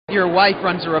Your wife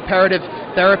runs a reparative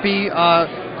therapy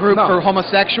group for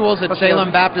homosexuals at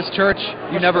Salem Baptist Church.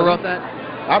 You never wrote that?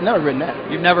 I've never written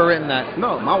that. You've never written that?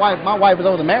 No, my wife is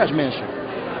over the marriage ministry.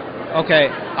 Okay,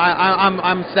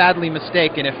 I'm sadly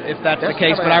mistaken if that's the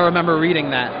case, but I remember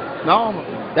reading that. No,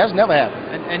 that's never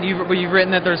happened. And you've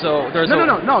written that there's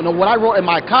no. What I wrote in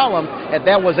my column, that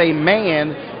there was a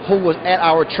man who was at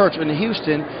our church in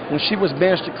Houston when she was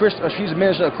minister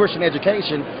of Christian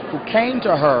education, who came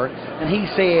to her and he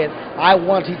said, I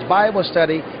want to teach Bible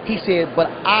study. He said, but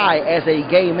I, as a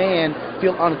gay man,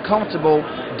 feel uncomfortable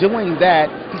doing that,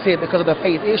 he said, because of the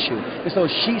faith issue. And so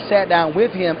she sat down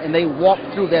with him and they walked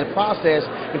through that process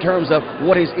in terms of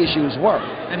what his issues were.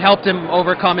 And helped him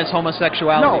overcome his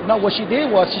homosexuality. No, what she did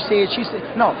was she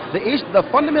said, no, the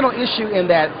fundamental issue in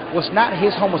that was not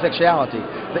his homosexuality.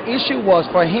 The issue was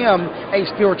for him a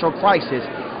spiritual crisis.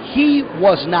 He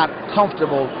was not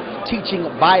comfortable teaching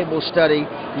Bible study,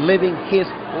 living his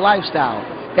lifestyle.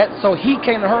 So he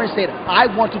came to her and said, I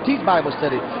want to teach Bible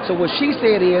study. So what she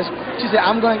said is, she said,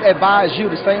 I'm going to advise you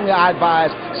the same way I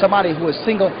advise somebody who is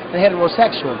single and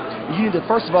heterosexual. You need to,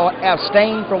 first of all,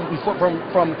 abstain from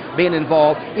being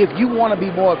involved if you want to be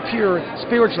more pure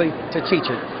spiritually to teach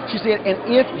it. She said, and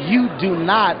if you do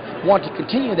not want to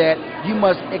continue that, you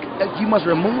must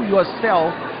remove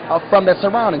yourself from that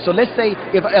surrounding. So let's say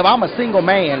if I'm a single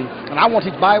man and I want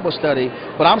to teach Bible study,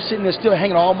 but I'm sitting there still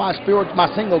hanging all my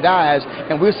single guys,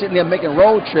 and we're sitting there making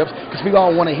road trips because we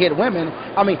all want to hit women.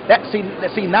 I mean,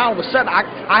 see now all of a sudden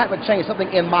I have to change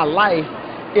something in my life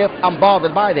if I'm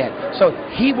bothered by that. So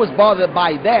he was bothered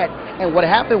by that, and what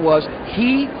happened was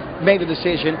he made a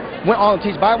decision, went on to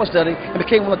teach Bible study, and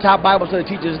became one of the top Bible study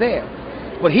teachers there.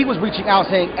 But he was reaching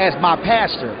out saying, as my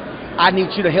pastor, I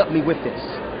need you to help me with this.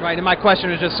 Right, and my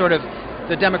question was just sort of,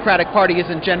 the Democratic Party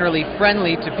isn't generally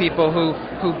friendly to people who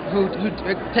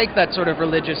take that sort of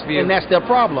religious view. And that's their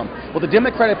problem. What the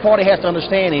Democratic Party has to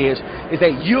understand is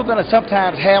that you're going to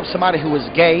sometimes have somebody who is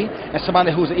gay and somebody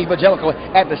who's an evangelical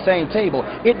at the same table.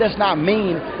 It does not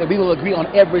mean that we will agree on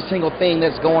every single thing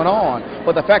that's going on.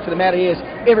 But the fact of the matter is,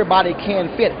 everybody can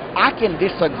fit. I can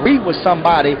disagree with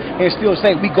somebody and still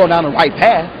say we go down the right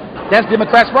path. That's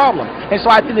Democrats' problem. And so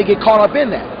I think they get caught up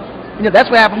in that. You know,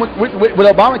 that's what happened with the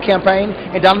Obama campaign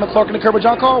and Donald McClurkin and Kirby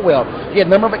John Caldwell. You had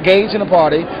a number of gays in the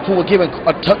party who were given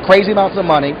crazy amounts of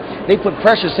money. They put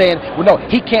pressure saying, well, no,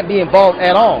 he can't be involved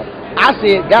at all. I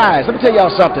said, guys, let me tell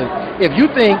y'all something. If you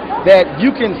think that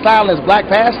you can silence black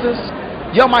pastors,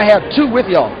 y'all might have two with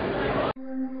y'all.